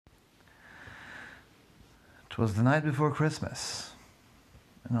'Twas the night before Christmas,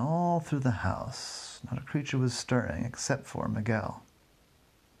 and all through the house not a creature was stirring except for Miguel.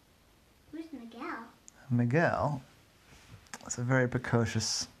 Who's Miguel? Miguel was a very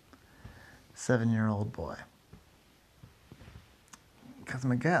precocious 7-year-old boy. Because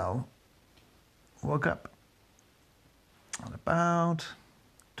Miguel woke up at about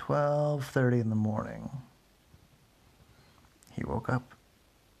 12:30 in the morning. He woke up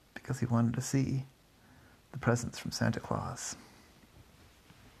because he wanted to see the presents from Santa Claus.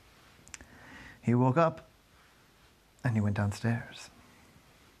 He woke up and he went downstairs.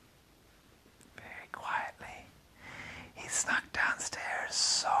 Very quietly. He snuck downstairs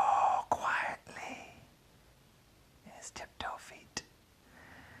so quietly in his tiptoe feet.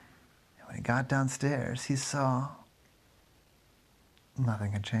 And when he got downstairs, he saw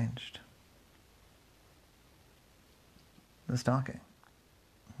nothing had changed. The stocking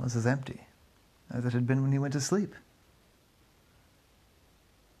was as empty as it had been when he went to sleep.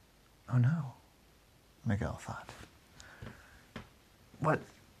 Oh no, Miguel thought.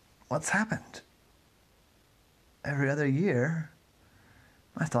 What's happened? Every other year,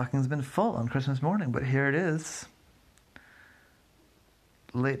 my stocking's been full on Christmas morning, but here it is,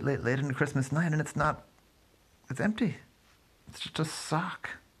 late into Christmas night, and it's empty. It's just a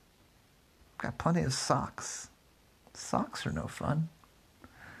sock. I've got plenty of socks. Socks are no fun.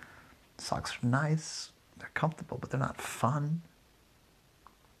 Socks are nice. They're comfortable, but they're not fun.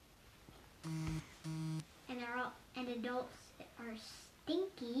 And adults are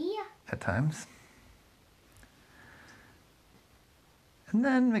stinky. At times. And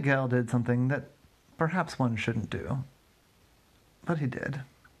then Miguel did something that perhaps one shouldn't do, but he did.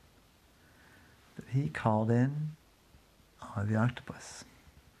 That he called in Ollie the octopus.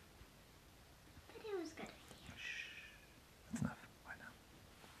 But it was a good idea. Shh. That's enough. Why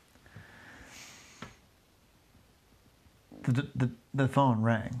now? The phone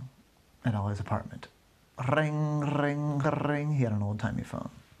rang at Ollie's apartment. Ring, ring, ring. He had an old-timey phone.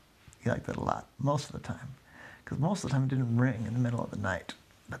 He liked it a lot, most of the time. Because most of the time it didn't ring in the middle of the night.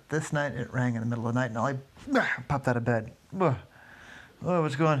 But this night it rang in the middle of the night, and Ollie popped out of bed. Oh,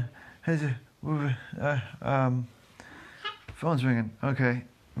 what's going on? Phone's ringing. Okay. And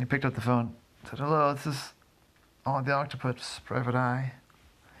he picked up the phone. Said, hello, this is Ollie the octopus, private eye.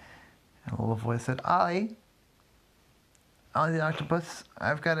 And a little voice said, Ollie the octopus,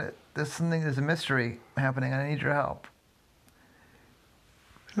 I've got there's a mystery happening. I need your help.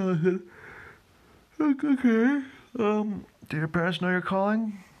 And I said, okay. Do your parents know you're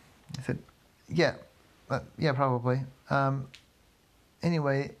calling? I said, yeah, probably.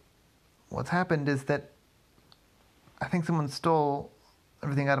 Anyway, what's happened is that I think someone stole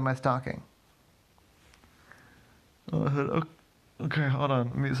everything out of my stocking. I said, okay, hold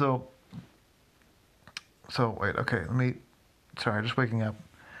on. Sorry, just waking up.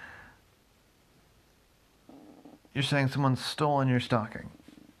 You're saying someone's stolen your stocking?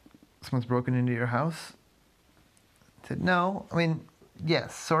 Someone's broken into your house? I said, no. I mean,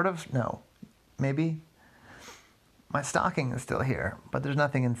 yes, sort of. No. Maybe. My stocking is still here, but there's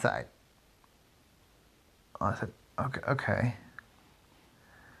nothing inside. I said, okay.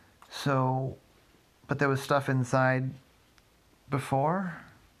 So, but there was stuff inside before?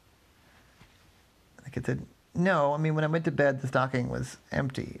 The kid said, no. I mean, when I went to bed, the stocking was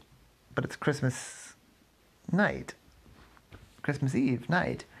empty, but it's Christmas night. Christmas Eve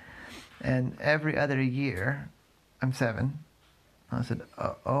night. And every other year, I'm 7. I said,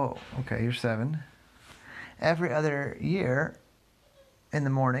 oh, okay, you're 7. Every other year, in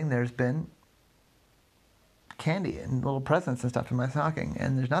the morning, there's been candy and little presents and stuff in my stocking,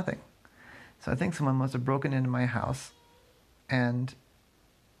 and there's nothing. So I think someone must have broken into my house and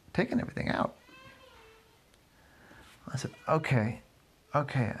taken everything out. I said, okay, I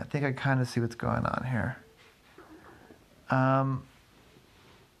think I kind of see what's going on here.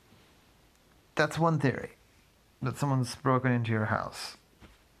 That's one theory, that someone's broken into your house.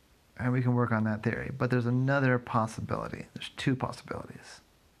 And we can work on that theory. But there's another possibility. There's 2 possibilities.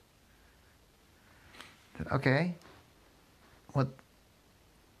 Okay,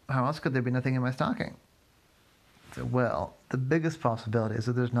 how else could there be nothing in my stocking? So, well, the biggest possibility is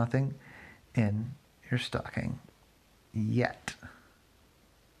that there's nothing in your stocking yet.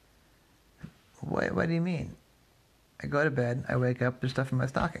 What do you mean? I go to bed, I wake up, there's stuff in my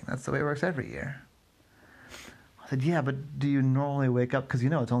stocking. That's the way it works every year. I said, yeah, but do you normally wake up? Because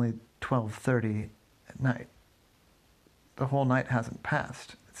it's only 12:30 at night. The whole night hasn't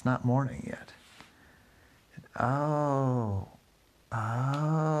passed. It's not morning yet. Oh,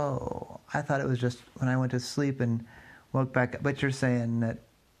 I thought it was just when I went to sleep and woke back up. But you're saying that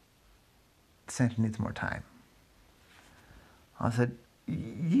Santa needs more time. I said,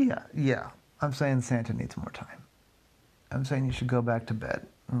 yeah. I'm saying Santa needs more time. I'm saying you should go back to bed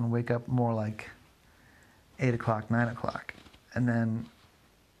and wake up more like 8 o'clock, 9 o'clock. And then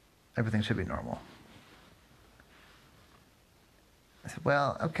everything should be normal. I said,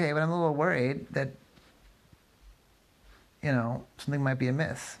 well, okay, but I'm a little worried that, something might be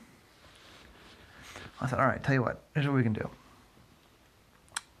amiss. I said, all right, tell you what, here's what we can do.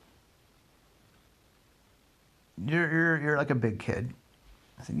 You're like a big kid.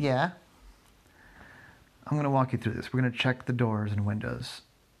 I said, yeah. I'm going to walk you through this. We're going to check the doors and windows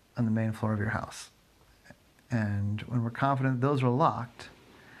on the main floor of your house. And when we're confident those are locked,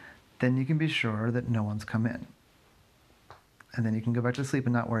 then you can be sure that no one's come in. And then you can go back to sleep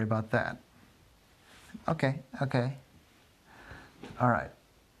and not worry about that. Okay. All right.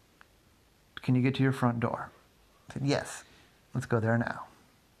 Can you get to your front door? I said, yes. Let's go there now.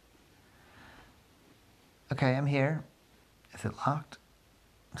 Okay, I'm here. Is it locked?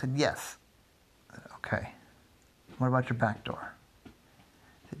 I said, yes. I said, okay. What about your back door?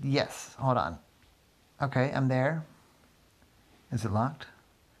 I said, yes. Hold on. Okay, I'm there. Is it locked?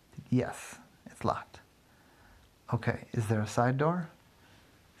 I said, yes, it's locked. Okay, is there a side door?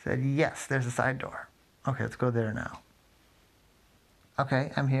 I said, yes, there's a side door. Okay, let's go there now.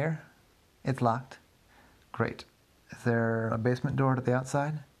 Okay, I'm here. It's locked. Great. Is there a basement door to the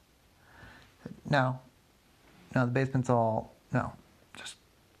outside? I said, no, the basement's all, no, just,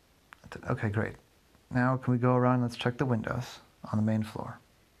 I said, okay, great. Now can we go around and let's check the windows on the main floor?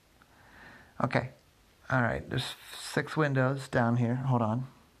 Okay, all right, there's 6 windows down here, hold on.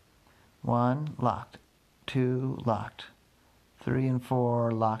 1, locked. 2, locked. 3 and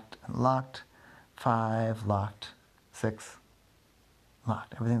 4, locked. 5, locked. 6,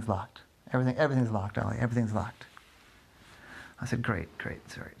 locked. Everything's locked. Everything's locked, Ollie. Everything's locked. I said, great.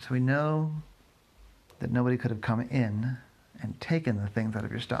 Sorry. So we know that nobody could have come in and taken the things out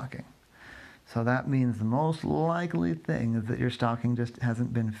of your stocking. So that means the most likely thing is that your stocking just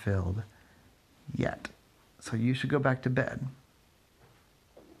hasn't been filled yet. So you should go back to bed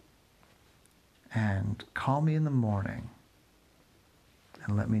and call me in the morning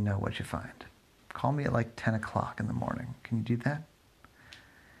and let me know what you find. Call me at like 10 o'clock in the morning. Can you do that?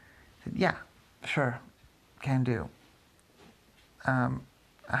 I said, yeah, sure, can do.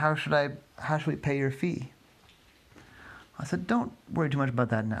 How should we pay your fee? I said, don't worry too much about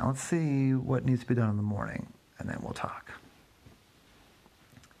that now. Let's see what needs to be done in the morning, and then we'll talk.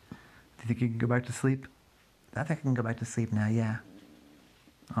 Do you think you can go back to sleep? I think I can go back to sleep now, yeah.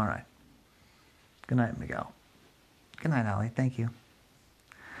 All right. Good night, Miguel. Good night, Ollie. Thank you.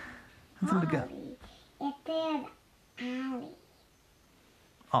 That's Miguel. It said Ollie.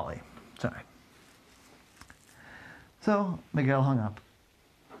 Ollie. Sorry. So Miguel hung up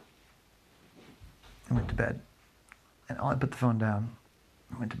and went to bed. And Ollie put the phone down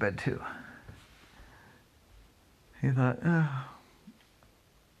and went to bed too. He thought, oh,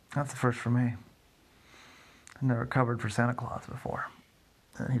 that's the first for me. I've never covered for Santa Claus before.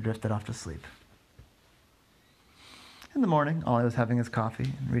 And he drifted off to sleep. In the morning, Ollie was having his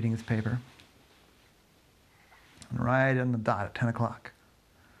coffee and reading his paper. And right on the dot at 10 o'clock,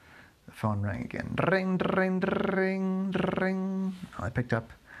 the phone rang again. Ring, ring, ring, ring. Ollie picked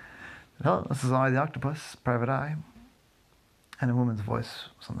up. Hello, this is Ollie the Octopus, Private Eye. And a woman's voice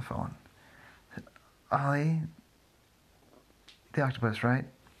was on the phone. Said, Ollie, the Octopus, right?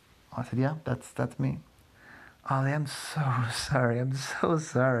 I said, yeah, that's me. Ollie, I'm so sorry.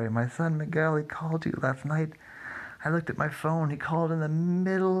 My son Miguel, he called you last night. I looked at my phone. He called in the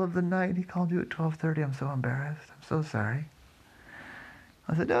middle of the night. He called you at 12:30. I'm so embarrassed. I'm so sorry.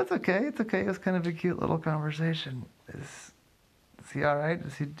 I said, no, it's okay. It's okay. It was kind of a cute little conversation. Is he all right?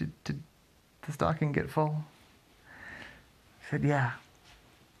 Did the stocking get full? He said, yeah.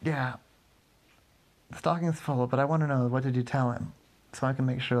 The stocking's full, but I want to know, what did you tell him? So I can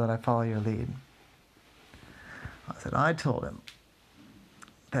make sure that I follow your lead. I said, I told him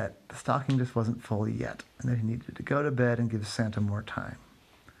that the stocking just wasn't full yet, and that he needed to go to bed and give Santa more time.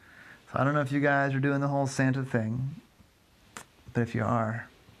 So I don't know if you guys are doing the whole Santa thing, but if you are,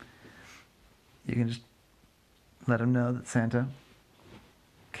 you can just let him know that Santa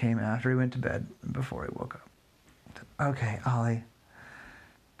came after he went to bed and before he woke up. I said, okay, Ollie,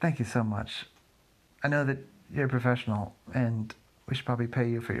 thank you so much. I know that you're a professional, and we should probably pay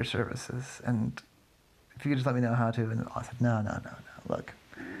you for your services, and if you could just let me know how to. And I said, no. Look,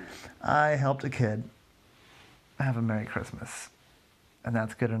 I helped a kid have a Merry Christmas, and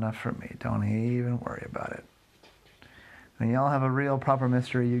that's good enough for me. Don't even worry about it. When y'all have a real proper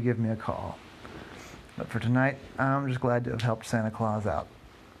mystery, you give me a call. But for tonight, I'm just glad to have helped Santa Claus out.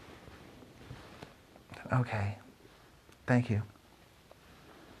 Okay. Thank you.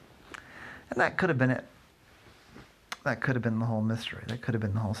 And that could have been it. That could have been the whole mystery. That could have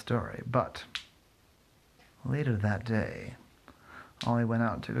been the whole story. But later that day, Ollie went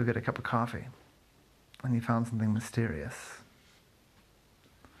out to go get a cup of coffee, and he found something mysterious.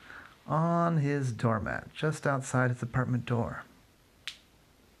 On his doormat, just outside his apartment door,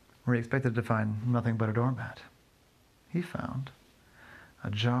 where he expected to find nothing but a doormat, he found a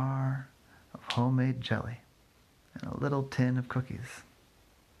jar of homemade jelly and a little tin of cookies,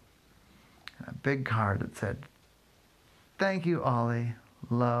 and a big card that said, "Thank you, Ollie.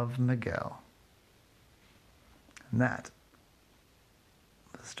 Love, Miguel." And that,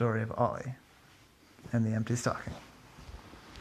 the story of Ollie and the empty stocking.